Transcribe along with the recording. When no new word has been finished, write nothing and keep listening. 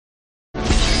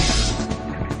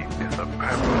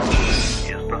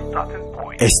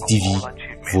STV,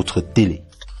 votre télé.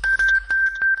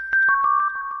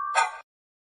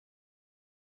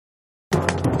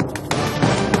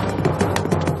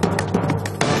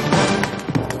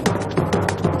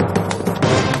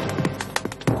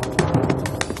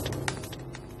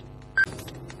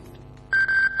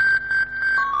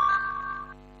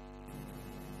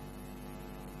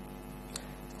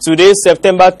 Today,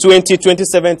 September 20,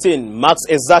 2017, marks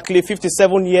exactly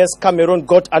 57 years Cameroon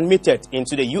got admitted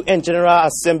into the UN General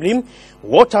Assembly.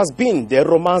 What has been the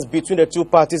romance between the two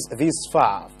parties this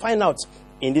far? Find out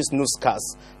in this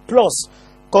newscast. Plus,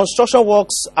 construction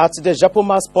works at the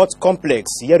JAPOMA Sports Complex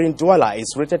here in Douala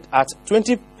is rated at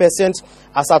 20%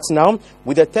 as at now,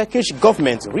 with the Turkish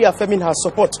government reaffirming her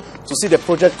support to see the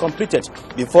project completed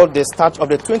before the start of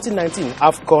the 2019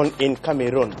 AFCON in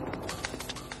Cameroon.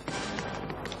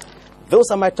 Those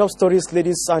are my top stories,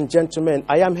 ladies and gentlemen.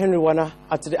 I am Henry WANA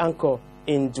at the anchor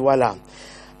in Douala.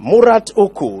 Murat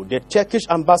Oku, the Turkish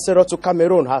ambassador to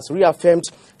Cameroon, has reaffirmed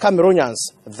Cameroonians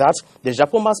that the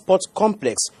JAPOMA Sports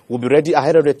Complex will be ready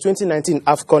ahead of the 2019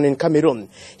 AFCON in Cameroon.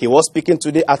 He was speaking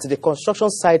today at the construction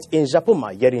site in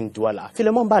JAPOMA here in Douala.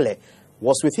 Philemon Bale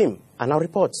was with him and our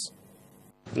reports.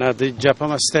 Now the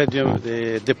JAPOMA Stadium,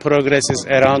 the progress is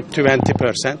around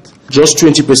 20%. Just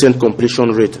 20% completion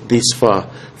rate this far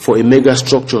for a mega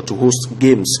structure to host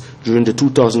games during the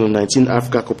 2019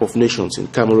 Africa Cup of Nations in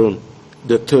Cameroon.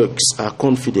 The Turks are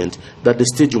confident that the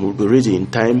stadium will be ready in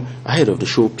time ahead of the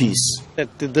showpiece.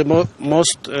 The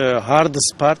most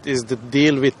hardest part is the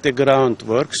deal with the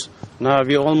groundworks. Now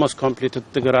we almost completed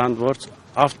the groundworks.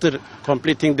 After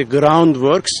completing the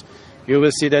groundworks, you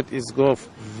will see that it's go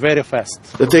very fast.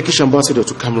 The Turkish ambassador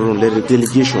to Cameroon led a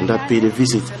delegation that paid a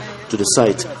visit to the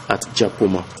site at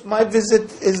JAPOMA. My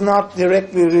visit is not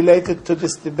directly related to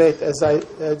this debate, as I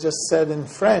just said in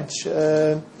French.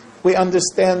 We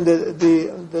understand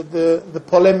the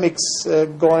polemics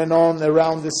going on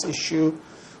around this issue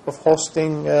of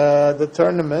hosting the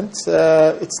tournament.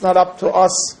 It's not up to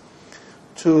us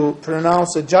to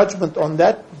pronounce a judgment on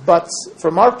that, but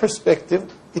from our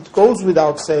perspective, it goes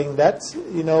without saying that,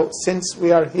 since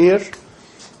we are here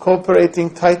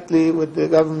cooperating tightly with the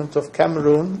government of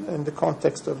Cameroon in the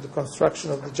context of the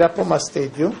construction of the JAPOMA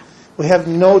Stadium, we have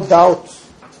no doubt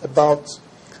about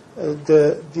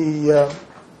the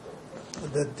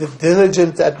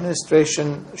diligent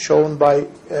administration shown by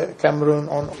Cameroon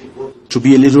on. To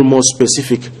be a little more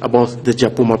specific about the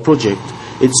JAPOMA project,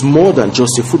 it's more than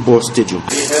just a football stadium.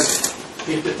 We have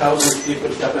 50,000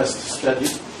 people capacity study,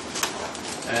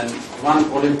 and one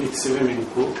Olympic swimming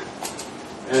pool,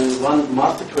 and one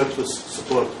multi-purpose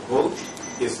sport hall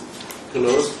is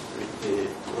closed with the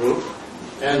roof,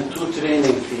 and 2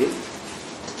 training fields.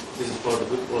 This is for the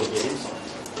football games,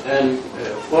 and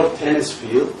 4 tennis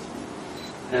fields,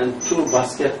 and 2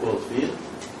 basketball fields,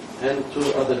 and 2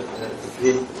 other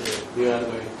fields we are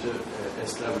going to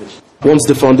establish. Once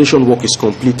the foundation work is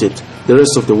completed, the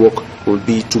rest of the work will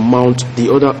be to mount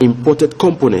the other imported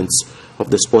components of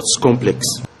the sports complex.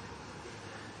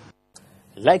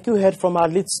 Like you heard from our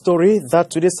lead story,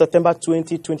 that today, September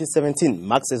 20, 2017,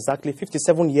 marks exactly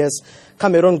 57 years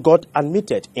Cameroon got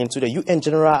admitted into the UN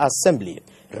General Assembly.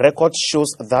 Record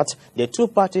shows that the two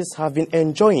parties have been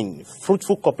enjoying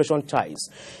fruitful cooperation ties.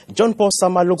 John Paul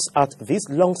Sama looks at this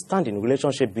long-standing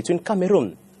relationship between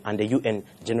Cameroon and the UN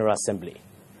General Assembly.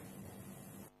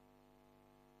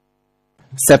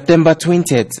 September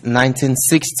 20th,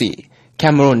 1960,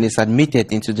 Cameroon is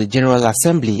admitted into the General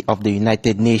Assembly of the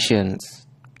United Nations.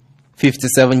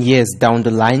 57 years down the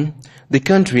line, the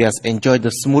country has enjoyed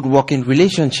a smooth working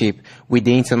relationship with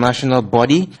the international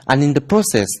body and in the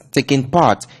process taken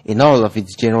part in all of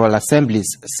its General Assemblies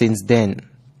since then.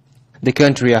 The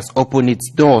country has opened its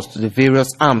doors to the various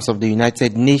arms of the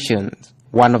United Nations.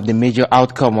 One of the major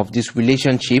outcomes of this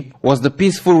relationship was the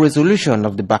peaceful resolution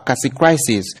of the Bakassi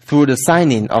crisis through the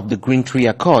signing of the Green Tree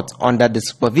Accord under the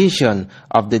supervision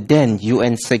of the then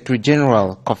UN Secretary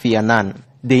General Kofi Annan.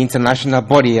 The international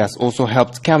body has also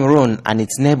helped Cameroon and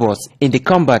its neighbors in the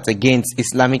combat against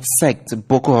Islamic sect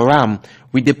Boko Haram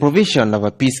with the provision of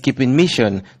a peacekeeping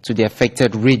mission to the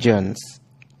affected regions.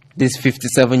 This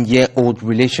 57-year-old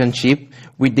relationship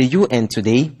with the UN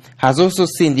today has also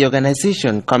seen the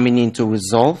organization coming in to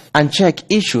resolve and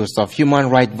check issues of human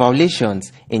rights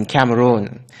violations in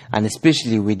Cameroon, and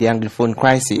especially with the Anglophone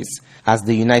crisis, as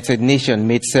the United Nations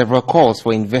made several calls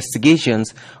for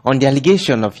investigations on the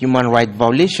allegation of human rights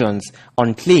violations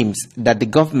on claims that the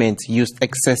government used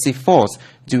excessive force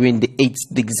during the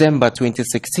 8th December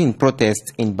 2016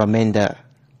 protests in Bamenda.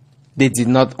 They did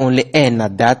not only end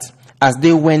at that, as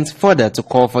they went further to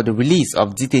call for the release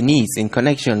of detainees in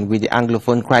connection with the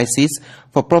Anglophone crisis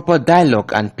for proper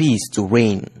dialogue and peace to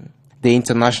reign. The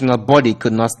international body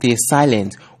could not stay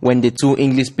silent when the two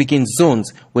English-speaking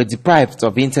zones were deprived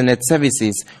of internet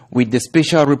services, with the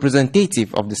special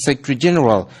representative of the Secretary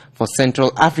General for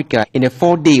Central Africa in a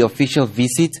 4-day official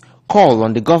visit called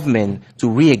on the government to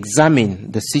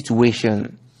re-examine the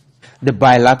situation. The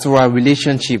bilateral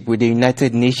relationship with the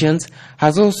United Nations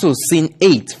has also seen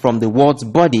aid from the world's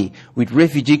body with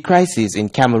refugee crisis in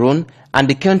Cameroon, and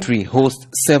the country hosts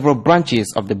several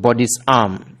branches of the body's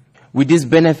arm. With these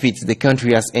benefits the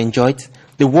country has enjoyed,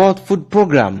 the World Food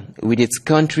Programme, with its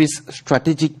country's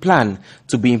strategic plan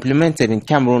to be implemented in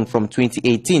Cameroon from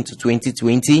 2018 to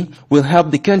 2020, will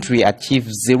help the country achieve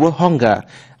zero hunger,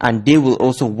 and they will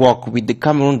also work with the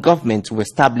Cameroon government to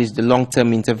establish the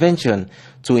long-term intervention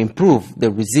to improve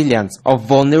the resilience of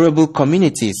vulnerable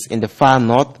communities in the far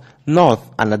north,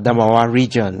 and Adamawa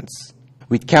regions.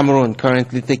 With Cameroon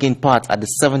currently taking part at the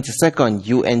 72nd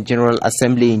UN General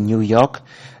Assembly in New York,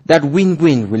 that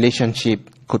win-win relationship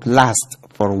could last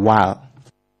for a while.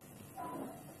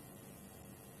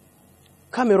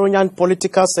 Cameroonian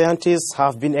political scientists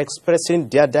have been expressing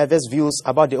their diverse views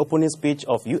about the opening speech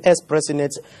of U.S.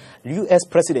 President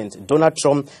Donald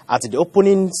Trump at the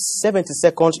opening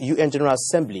 72nd UN General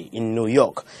Assembly in New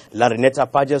York. Larinette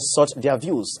Apaje sought their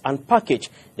views and packaged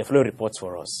the following report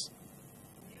for us.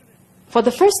 For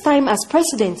the first time as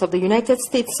President of the United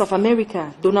States of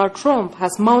America, Donald Trump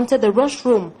has mounted the rush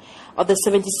room of the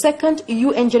 72nd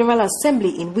UN General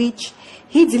Assembly, in which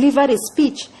he delivered a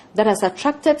speech that has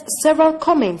attracted several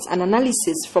comments and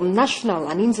analysis from national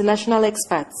and international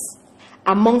experts.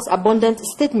 Amongst abundant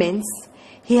statements,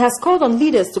 he has called on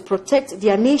leaders to protect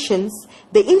their nations,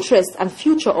 the interest and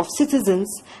future of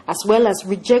citizens, as well as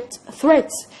reject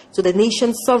threats to the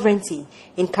nation's sovereignty.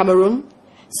 In Cameroon,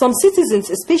 some citizens,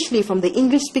 especially from the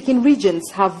English-speaking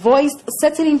regions, have voiced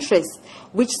certain interests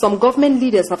which some government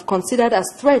leaders have considered as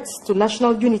threats to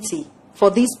national unity. For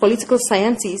these political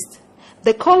scientists,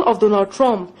 the call of Donald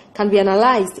Trump can be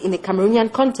analyzed in a Cameroonian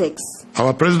context.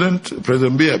 Our President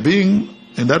Biya, being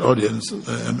in that audience,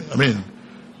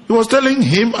 he was telling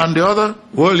him and the other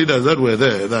world leaders that were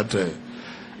there that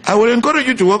I will encourage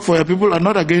you to work for your people and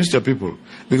not against your people.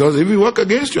 Because if you work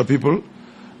against your people,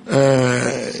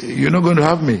 you're not going to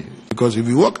have me. Because if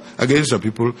you work against your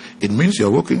people, it means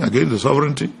you're working against the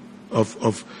sovereignty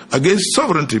against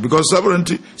sovereignty, because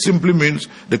sovereignty simply means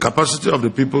the capacity of the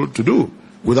people to do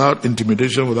without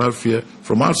intimidation, without fear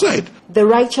from outside. The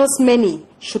righteous many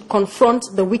should confront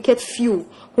the wicked few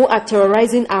who are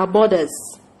terrorizing our borders.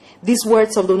 These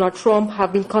words of Donald Trump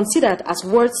have been considered as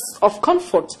words of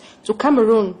comfort to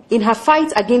Cameroon in her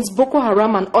fight against Boko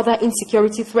Haram and other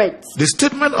insecurity threats. The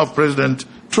statement of President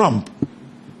Trump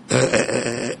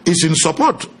is in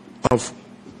support of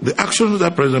the actions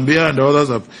that President Biya and the others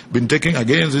have been taking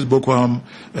against this Boko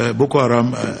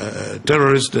Haram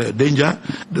terrorist danger.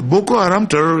 The Boko Haram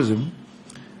terrorism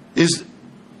is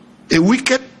a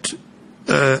wicked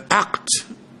act,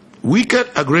 wicked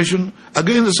aggression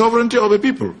against the sovereignty of a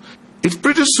people. It's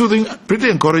pretty soothing, pretty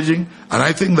encouraging, and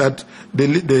I think that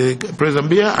the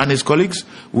President Biya and his colleagues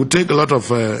would take a lot of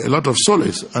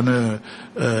solace. And as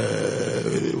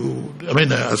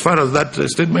far as that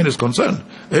statement is concerned,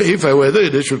 if I were there,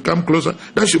 they should come closer.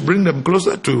 That should bring them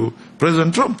closer to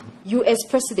President Trump. U.S.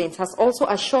 President has also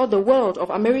assured the world of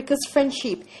America's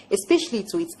friendship, especially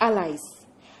to its allies.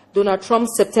 Donald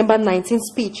Trump's September 19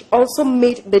 speech also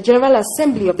made the General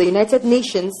Assembly of the United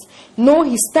Nations know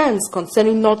his stance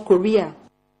concerning North Korea.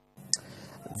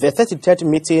 The 33rd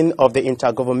meeting of the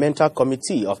Intergovernmental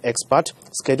Committee of Experts,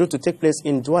 scheduled to take place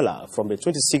in Douala from the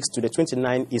 26th to the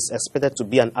 29th, is expected to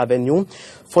be an avenue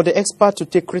for the experts to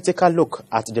take a critical look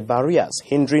at the barriers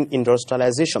hindering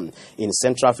industrialization in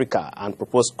Central Africa and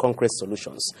propose concrete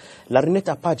solutions.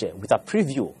 Larinette Apaje with a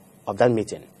preview of that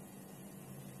meeting.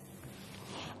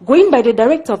 Going by the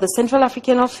director of the Central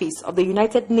African Office of the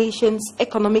United Nations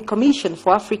Economic Commission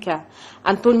for Africa,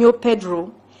 Antonio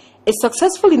Pedro, a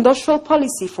successful industrial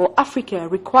policy for Africa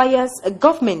requires a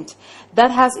government that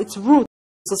has its roots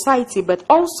in society, but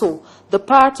also the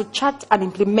power to chart and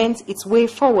implement its way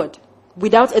forward.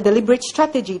 Without a deliberate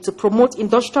strategy to promote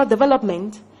industrial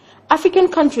development, African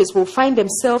countries will find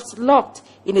themselves locked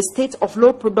in a state of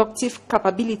low productive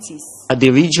capabilities. The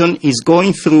region is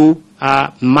going through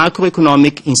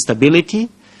macroeconomic instability,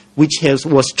 which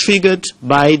was triggered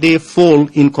by the fall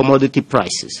in commodity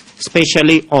prices,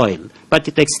 especially oil. But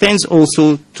it extends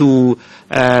also to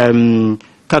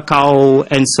cacao,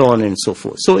 and so on and so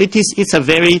forth. So it's a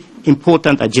very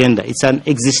important agenda. It's an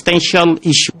existential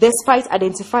issue. Despite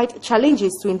identified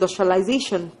challenges to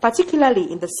industrialization, particularly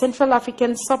in the Central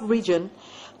African sub-region,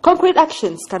 concrete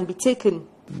actions can be taken.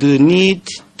 The need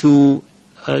to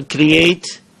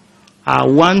create a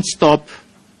one-stop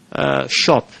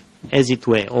shop, as it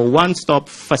were, or one-stop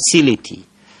facility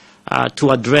to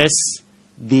address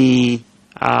the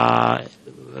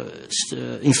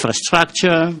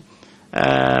infrastructure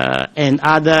and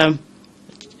other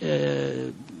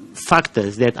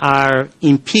factors that are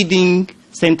impeding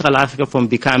Central Africa from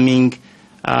becoming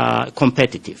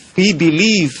competitive. We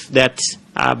believe that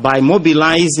by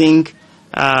mobilizing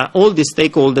all the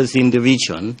stakeholders in the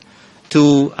region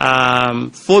to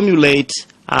formulate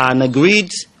an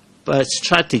agreed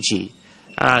strategy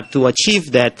to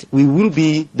achieve that, we will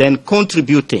be then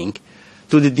contributing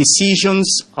to the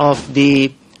decisions of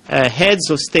the heads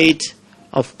of state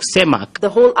of CEMAC. The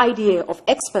whole idea of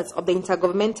experts of the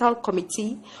Intergovernmental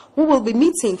Committee, who will be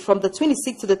meeting from the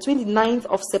 26th to the 29th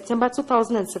of September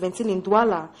 2017 in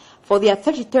Douala for their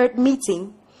 33rd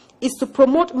meeting, is to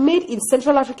promote made in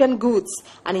Central African goods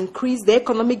and increase the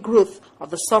economic growth of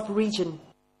the sub-region.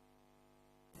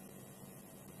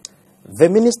 The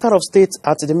Minister of State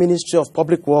at the Ministry of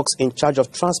Public Works in charge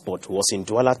of transport was in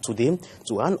Douala today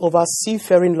to hand over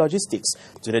seafaring logistics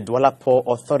to the Douala Port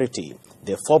Authority.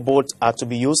 The 4 boats are to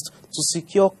be used to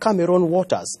secure Cameroon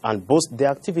waters and boost the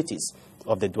activities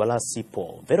of the Douala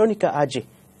Seaport. Veronica Aji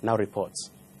now reports.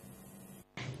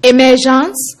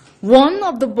 Emergence, one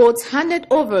of the boats handed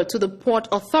over to the Port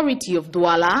Authority of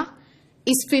Douala,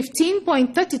 is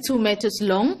 15.32 meters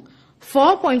long,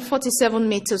 4.47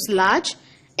 meters large,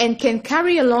 and can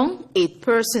carry along 8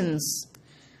 persons.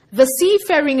 The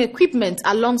seafaring equipment,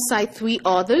 alongside 3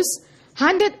 others,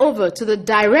 handed over to the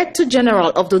Director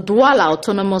General of the Douala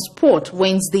Autonomous Port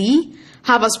Wednesday,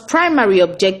 have as primary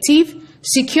objective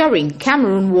securing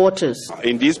Cameroon waters.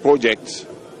 In this project,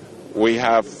 we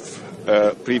have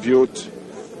previewed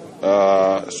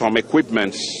some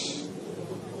equipment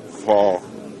for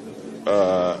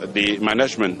the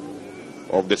management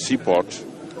of the seaport.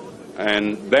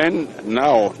 And then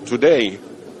now, today,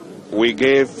 we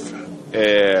gave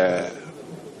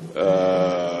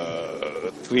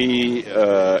 3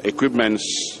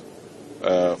 equipments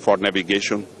for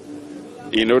navigation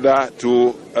in order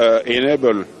to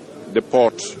enable the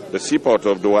port, the seaport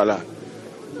of Douala,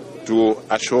 to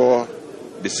assure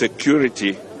the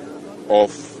security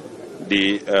of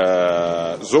the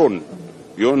zone.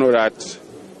 You know that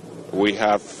we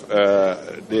have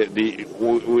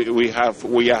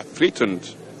we are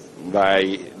threatened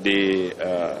by the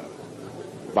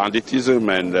banditism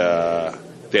and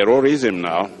terrorism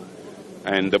now,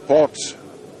 and the port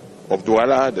of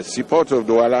Douala, the seaport of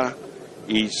Douala,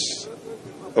 is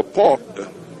a port,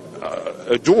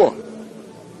 a door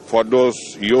for those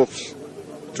youths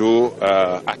to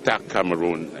attack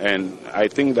Cameroon. And I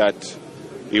think that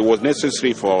it was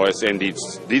necessary for us, and this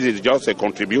is just a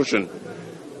contribution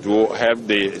to help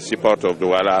the seaport of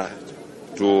Douala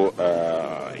to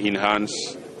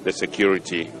enhance the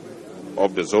security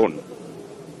of the zone.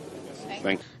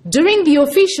 Thank you. During the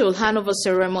official handover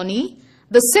ceremony,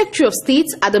 the Secretary of State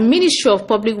at the Ministry of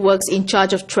Public Works in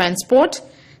charge of transport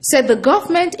said the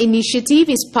government initiative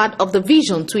is part of the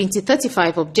Vision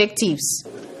 2035 objectives.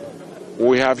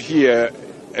 We have here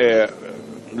a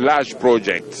large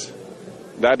project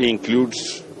that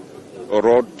includes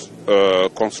road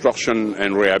construction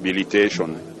and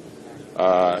rehabilitation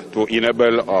to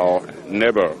enable our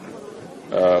neighbor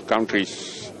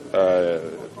countries,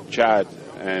 Chad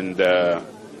and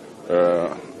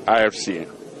IFC,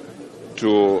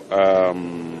 to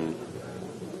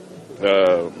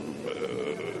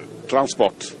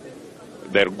transport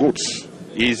their goods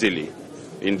easily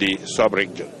in the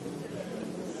sub-region.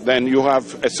 Then you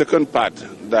have a second part,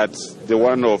 that's the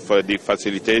one of the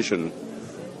facilitation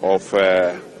of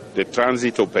the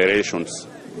transit operations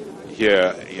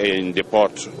here in the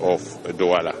port of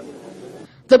Douala.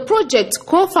 The project,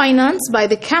 co-financed by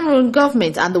the Cameroon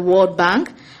government and the World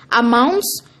Bank,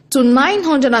 amounts to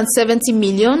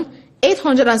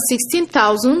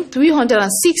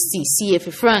 970,816,360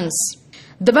 CFA francs.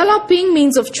 Developing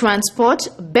means of transport,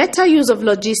 better use of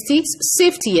logistics,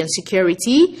 safety and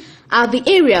security are the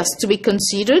areas to be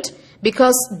considered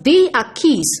because they are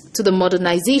keys to the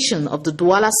modernization of the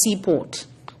Douala seaport.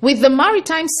 With the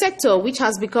maritime sector, which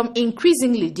has become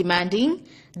increasingly demanding,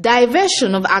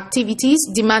 diversion of activities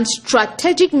demands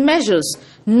strategic measures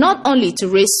not only to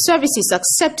raise services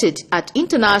accepted at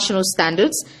international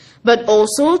standards, but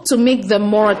also to make them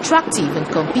more attractive and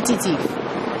competitive.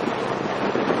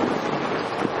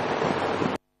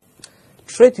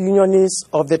 Trade unionists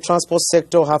of the transport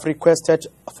sector have requested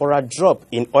for a drop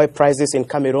in oil prices in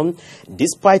Cameroon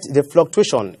despite the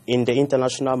fluctuation in the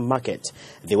international market.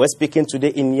 They were speaking today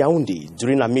in Yaoundé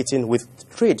during a meeting with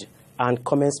Trade and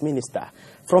Commerce Minister.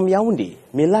 From Yaoundé,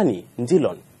 Milani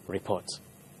Ndilon reports.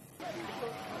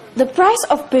 The price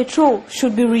of petrol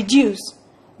should be reduced.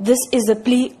 This is the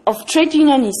plea of trade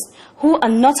unionists who are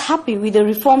not happy with the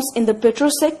reforms in the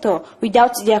petrol sector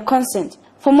without their consent.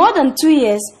 For more than 2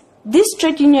 years, these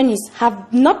trade unionists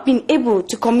have not been able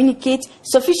to communicate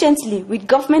sufficiently with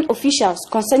government officials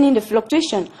concerning the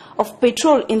fluctuation of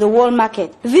petrol in the world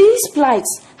market. These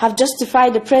plights have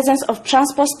justified the presence of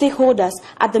transport stakeholders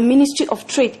at the Ministry of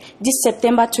Trade this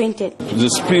September 20th. The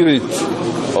spirit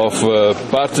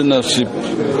of partnership,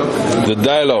 the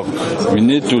dialogue, we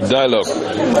need to dialogue.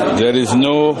 There is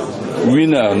no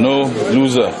winner, no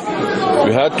loser.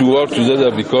 We have to work together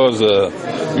because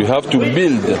we have to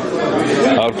build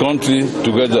our country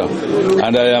together,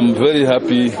 and I am very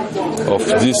happy of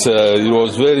this. It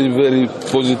was very, very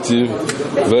positive,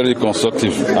 very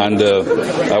constructive, and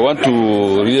I want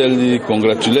to really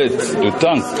congratulate, to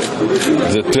thank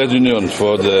the trade union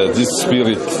for this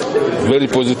spirit, very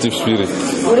positive spirit.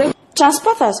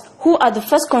 Transporters, who are the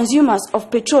first consumers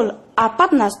of petrol, are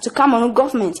partners to Cameroon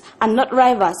government and not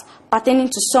rivals pertaining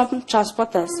to some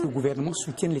transporters. Le gouvernement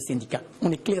soutient les syndicats.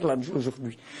 On est clair là-dessus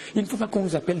aujourd'hui. Il ne faut pas qu'on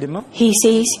nous appelle demain. He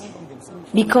says,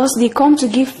 because they come to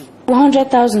give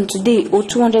 100,000 today or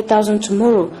 200,000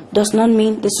 tomorrow does not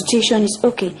mean the situation is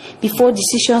okay. Before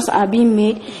decisions are being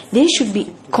made, they should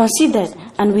be considered,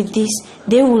 and with this,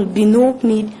 there will be no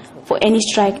need for any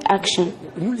strike action.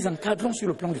 Nous les encadrons sur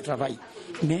le plan du travail,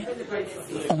 mais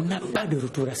on n'a pas de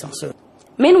retour ascenseur.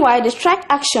 Meanwhile, the strike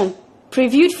action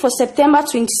previewed for September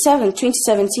 27,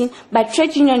 2017 by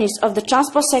trade unionists of the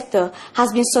transport sector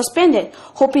has been suspended,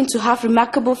 hoping to have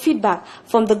remarkable feedback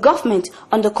from the government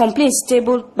on the complaints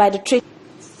tabled by the trade.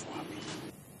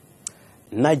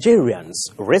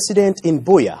 Nigerians resident in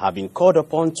Boya have been called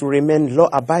upon to remain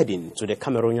law-abiding to the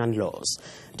Cameroonian laws.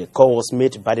 The call was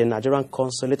made by the Nigerian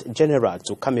Consulate General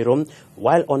to Cameroon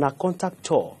while on a contact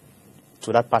tour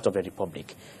to that part of the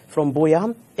Republic. From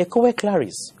Boya, Ekowe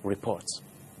Clarice reports.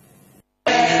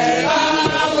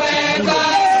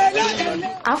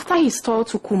 After his tour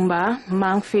to Kumba,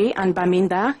 Mangfe and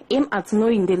Bamenda aimed at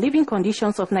knowing the living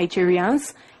conditions of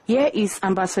Nigerians, here is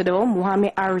Ambassador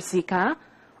Mohamed Arzika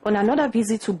on another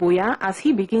visit to Boya as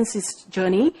he begins his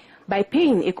journey by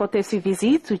paying a courtesy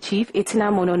visit to Chief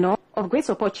Etina Monono of Great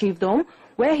Support Chiefdom,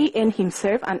 where he earned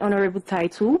himself an honorable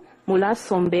title, Mula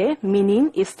Sombe,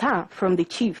 meaning a star from the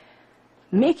chief.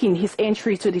 Making his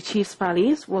entry to the chief's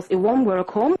palace was a warm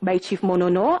welcome by Chief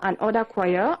Monono and other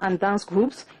choir and dance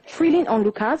groups thrilling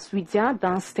onlookers with their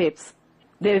dance steps.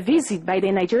 The visit by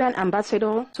the Nigerian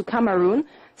ambassador to Cameroon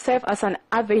served as an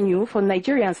avenue for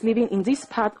Nigerians living in this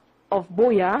part of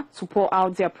Boya to pour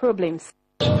out their problems.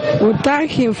 We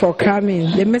thank him for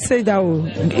coming. The message that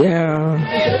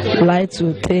we like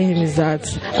to tell him is that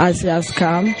as he has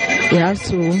come, he has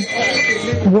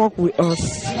to work with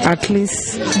us, at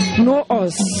least know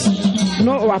us,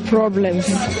 know our problems,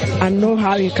 and know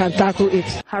how he can tackle it.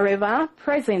 However,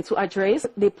 present to address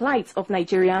the plight of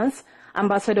Nigerians,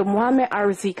 Ambassador Mohamed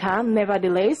Arzika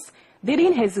nevertheless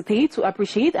didn't hesitate to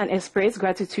appreciate and express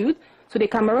gratitude to the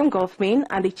Cameroon government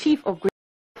and the chief of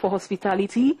for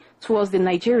hospitality towards the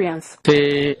Nigerians.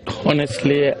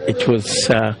 Honestly, it was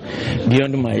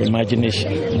beyond my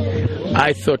imagination.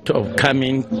 I thought of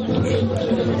coming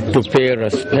to pay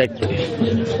respect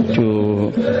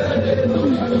to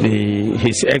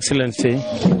His Excellency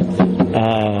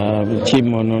Chief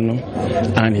Monono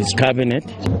and his cabinet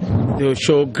to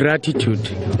show gratitude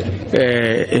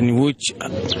in which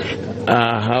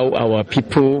how our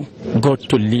people got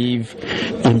to live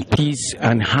in peace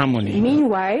and harmony.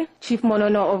 Meanwhile, Chief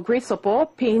Monono of Great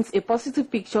Support paints a positive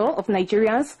picture of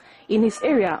Nigerians in his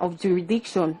area of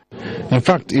jurisdiction. In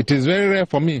fact, it is very rare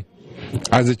for me,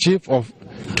 as the chief of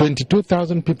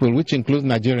 22,000 people, which includes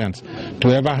Nigerians, to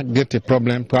ever get a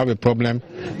problem, to have a problem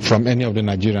from any of the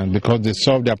Nigerians, because they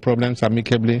solve their problems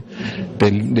amicably.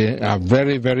 They are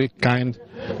very, very kind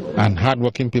and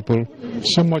hardworking people,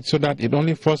 so much so that it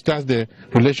only fosters the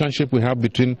relationship we have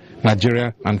between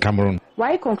Nigeria and Cameroon.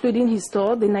 While concluding his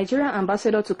tour, the Nigerian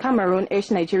ambassador to Cameroon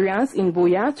urged Nigerians in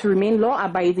Boya to remain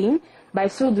law-abiding, by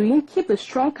so doing keep a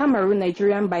strong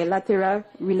Cameroon-Nigerian bilateral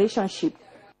relationship.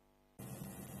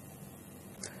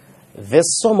 The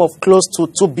sum of close to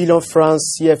 2 billion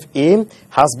francs CFA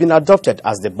has been adopted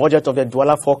as the budget of the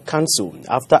Douala 4 Council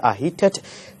after a heated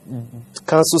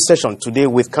council session today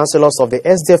with councillors of the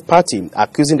SDF party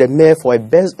accusing the mayor for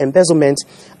embezzlement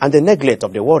and the neglect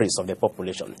of the worries of the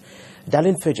population.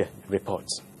 Darlene Feje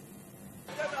reports.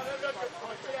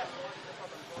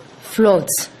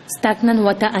 Floods, stagnant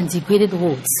water and degraded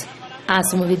roads are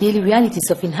some of the daily realities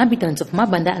of inhabitants of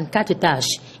Mabanda and Katotash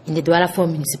in the Douala 4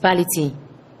 municipality.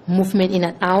 Movement in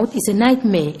and out is a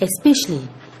nightmare, especially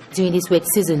during this wet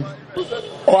season.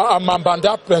 À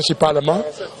Mabanda principalement,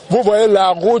 vous voyez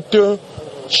la route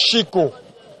Chico.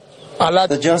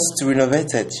 The just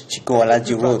renovated Chico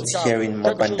Alaji Road here in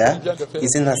Mabanda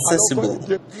is inaccessible.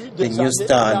 The New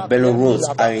Star and Bello roads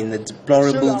are in a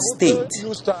deplorable state,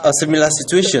 a similar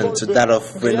situation to that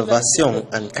of Renovation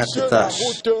and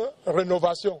Katotash.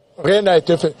 Rien n'a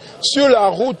été fait. Sur la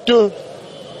route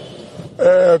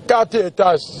 4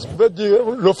 étages, veut dire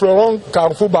le fleuron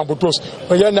Carrefour Bamboutos,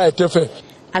 rien n'a été fait.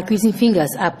 Accusing fingers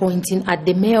are pointing at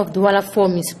the mayor of Douala 4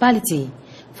 municipality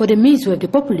for the misery of the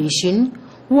population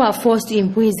who are forced to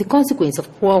embrace the consequence of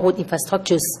poor road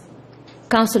infrastructures.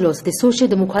 Councillors of the Social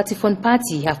Democratic Front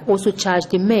Party have also charged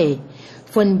the mayor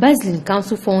for embezzling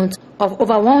council funds of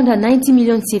over 190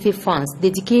 million CFA funds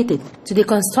dedicated to the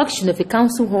construction of a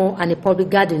council hall and a public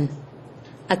garden.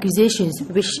 Accusations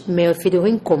which Mayor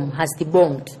Federincom has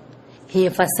debunked. He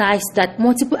emphasized that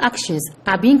multiple actions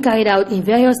are being carried out in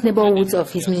various neighborhoods of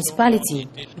his municipality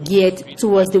geared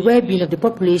towards the well-being of the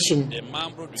population.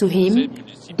 To him,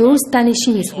 those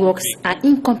tarnishing his works are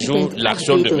incompetent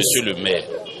l'action de Monsieur le Maire.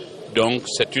 Donc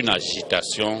c'est une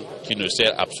agitation qui ne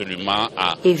sert absolument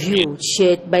à a view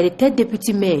shared by the third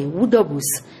deputy mayor,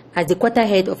 Wudobus, as the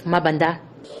quarter-head of Mabanda.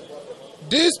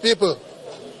 These people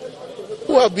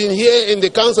who have been here in the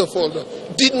council for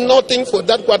did nothing for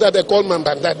that quarter they call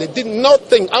Mabanda. They did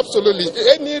nothing, absolutely.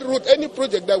 Any route, any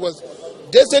project that was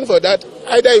destined for that,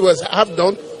 either it was half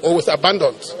done or was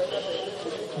abandoned.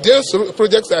 Those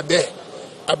projects are there,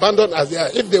 abandoned as they are.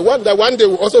 If they want that one, they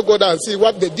will also go down and see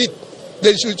what they did.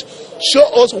 They should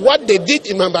show us what they did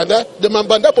in Mabanda. The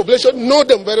Mabanda population know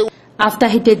them very well. After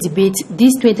heated debate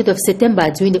this 20th of September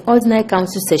during the ordinary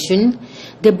council session,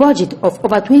 the budget of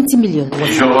over 20 million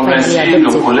was finally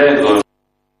adopted.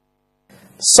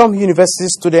 Some university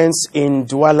students in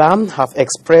Douala have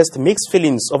expressed mixed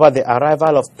feelings over the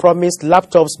arrival of promised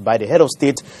laptops by the head of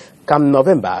state come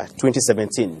November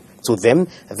 2017. To them,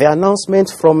 the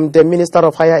announcement from the Minister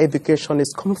of Higher Education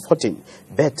is comforting,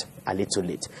 but a little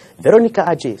late. Veronica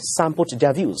Ajay sampled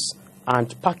their views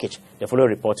and packaged the following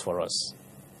report for us.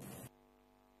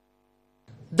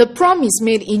 The promise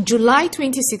made in July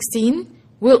 2016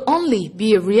 will only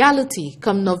be a reality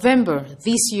come November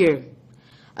this year.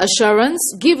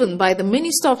 Assurance given by the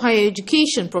Minister of Higher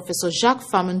Education, Professor Jacques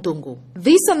Famendongo.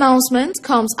 This announcement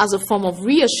comes as a form of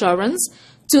reassurance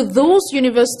to those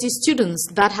university students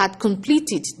that had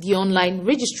completed the online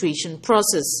registration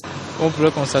process. On peut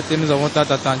constater, nous avons tant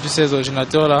attendu ces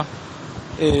ordinateurs-là.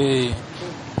 Et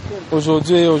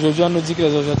aujourd'hui, on nous dit que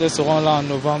les ordinateurs seront là en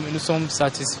novembre. Nous sommes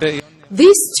satisfaits.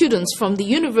 These students from the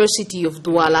University of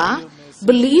Douala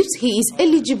believes he is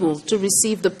eligible to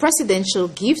receive the presidential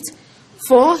gift,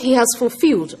 for he has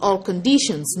fulfilled all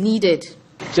conditions needed.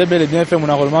 J'ai bel et bien fait mon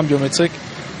enrôlement biométrique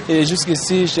et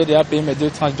jusqu'ici j'ai déjà payé mes 2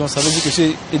 tranches, donc ça veut dire que je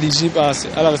suis éligible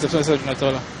à la réception de cet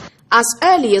ordinateur-là. As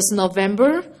early as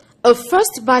November, a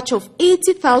first batch of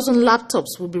 80,000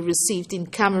 laptops will be received in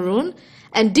Cameroon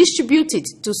and distributed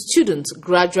to students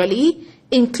gradually,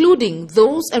 including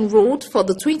those enrolled for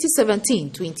the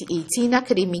 2017-2018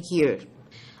 academic year.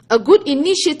 A good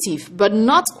initiative, but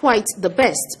not quite the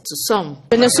best to some.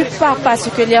 Je ne suis pas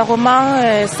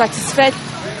particulièrement satisfaite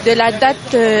de la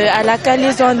date à laquelle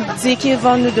ils ont dit qu'ils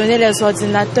vont nous donner les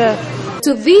ordinateurs.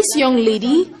 To this young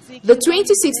lady, the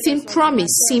 2016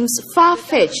 promise seems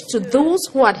far-fetched to those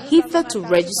who had hitherto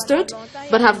registered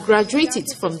but have graduated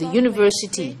from the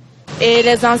university. Et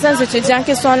les anciens étudiants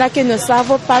qui sont là qui ne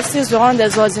savent pas s'ils auront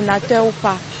des ordinateurs ou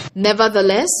pas.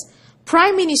 Nevertheless,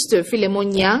 Prime Minister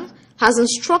Philemon Yang has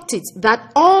instructed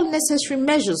that all necessary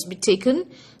measures be taken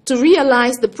to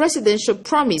realize the presidential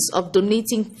promise of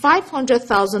donating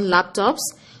 500,000 laptops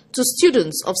to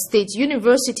students of state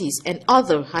universities and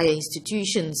other higher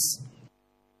institutions.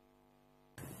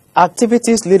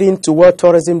 Activities leading to World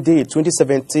Tourism Day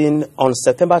 2017 on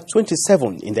September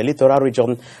 27 in the Littoral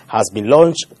region has been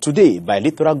launched today by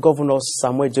Littoral Governor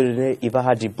Samuel Jodine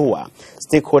Ibahadiboa.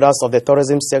 Stakeholders of the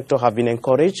tourism sector have been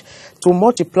encouraged to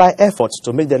multiply efforts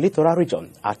to make the Littoral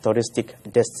region a touristic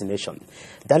destination.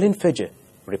 Darlene Feje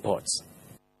reports.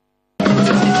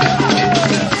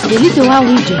 The Littoral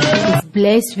region is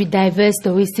Blessed with diverse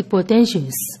touristic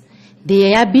potentials, the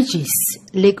Yaya beaches,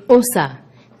 Lake Osa,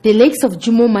 the lakes of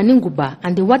Jumo Maninguba,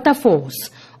 and the waterfalls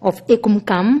of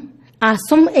Ekumkam are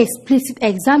some explicit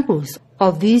examples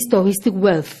of this touristic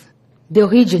wealth. The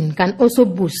region can also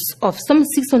boast of some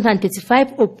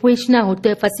 635 operational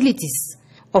hotel facilities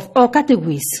of all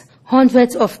categories,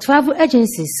 hundreds of travel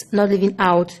agencies, not leaving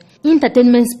out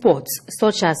entertainment spots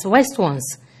such as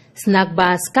restaurants, snack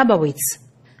bars, cabarets.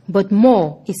 But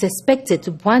more is expected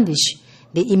to brandish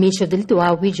the image of the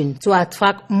littoral region to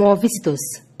attract more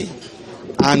visitors.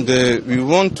 And we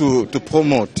want to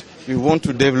promote, we want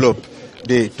to develop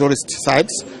the tourist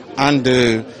sites and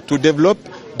to develop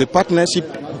the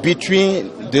partnership between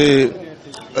the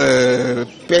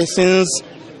persons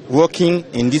working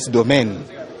in this domain.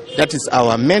 That is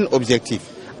our main objective.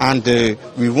 And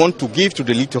we want to give to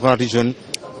the littoral region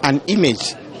an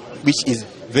image which is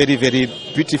very, very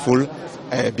beautiful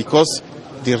because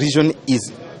the region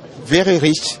is very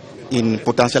rich in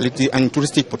potentiality and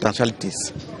touristic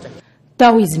potentialities.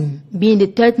 Tourism, being the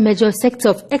third major sector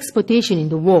of exportation in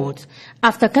the world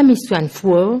after chemistry and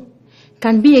fuel,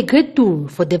 can be a great tool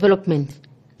for development.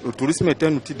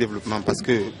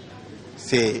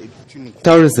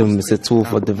 Tourism is a tool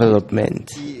for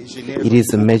development. It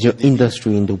is a major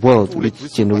industry in the world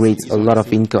which generates a lot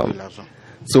of income.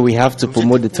 So we have to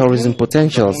promote the tourism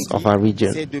potentials of our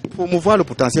region.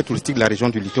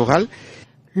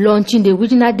 Launching the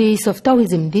Regional Days of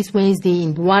Tourism this Wednesday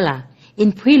in Douala,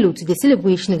 in prelude to the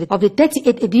celebration of the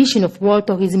 38th edition of World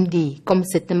Tourism Day, come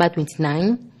September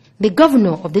 29, the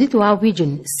governor of the Littoral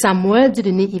region, Samuel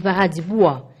Dieudonné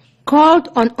Ivara-Dibua, called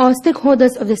on all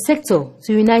stakeholders of the sector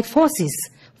to unite forces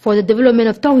for the development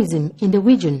of tourism in the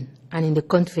region and in the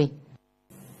country.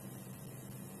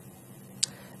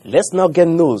 Let's now get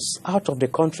news out of the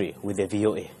country with the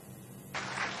VOA.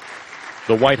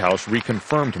 The White House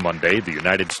reconfirmed Monday the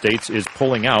United States is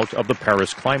pulling out of the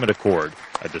Paris Climate Accord,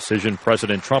 a decision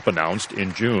President Trump announced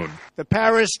in June. The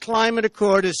Paris Climate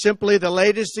Accord is simply the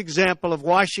latest example of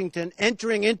Washington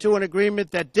entering into an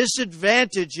agreement that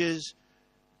disadvantages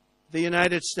the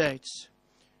United States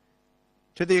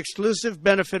to the exclusive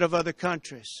benefit of other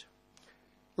countries,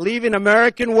 leaving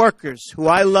American workers, who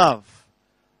I love,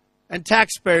 and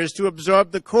taxpayers to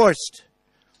absorb the cost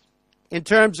in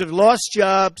terms of lost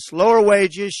jobs, lower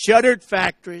wages, shuttered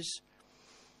factories,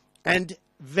 and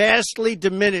vastly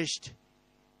diminished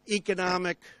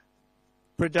economic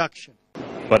production.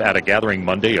 But at a gathering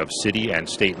Monday of city and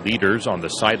state leaders on the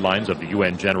sidelines of the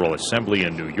UN General Assembly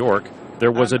in New York,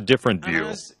 there was a different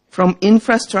view. From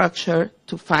infrastructure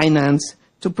to finance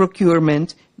to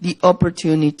procurement, the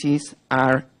opportunities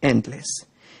are endless.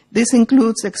 This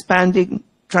includes expanding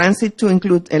transit to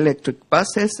include electric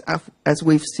buses, as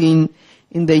we've seen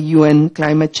in the UN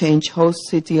climate change host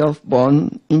city of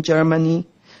Bonn in Germany,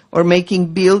 or making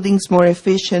buildings more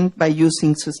efficient by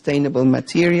using sustainable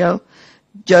material,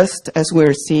 just as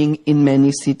we're seeing in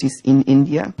many cities in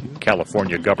India.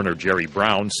 California Governor Jerry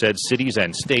Brown said cities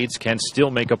and states can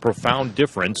still make a profound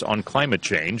difference on climate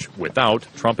change without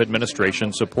Trump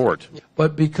administration support.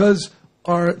 But because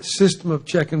our system of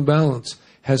check and balance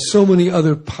has so many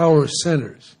other power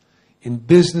centers in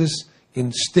business,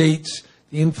 in states,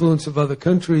 the influence of other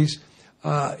countries,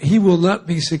 he will not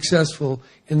be successful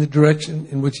in the direction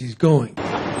in which he's going.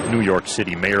 New York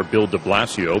City Mayor Bill de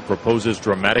Blasio proposes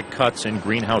dramatic cuts in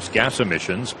greenhouse gas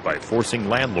emissions by forcing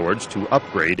landlords to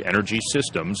upgrade energy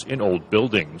systems in old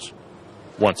buildings.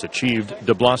 Once achieved,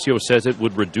 de Blasio says it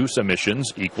would reduce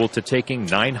emissions equal to taking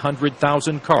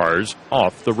 900,000 cars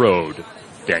off the road.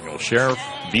 Daniel Sheriff,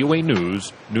 VOA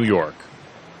News, New York.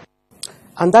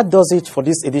 And that does it for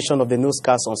this edition of the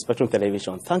newscast on Spectrum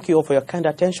Television. Thank you all for your kind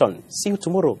attention. See you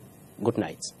tomorrow. Good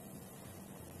night.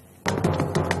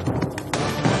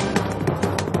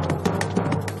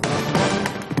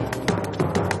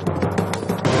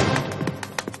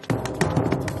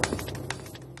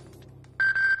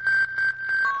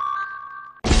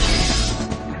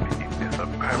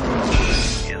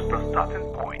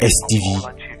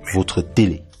 STV, votre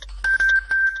télé.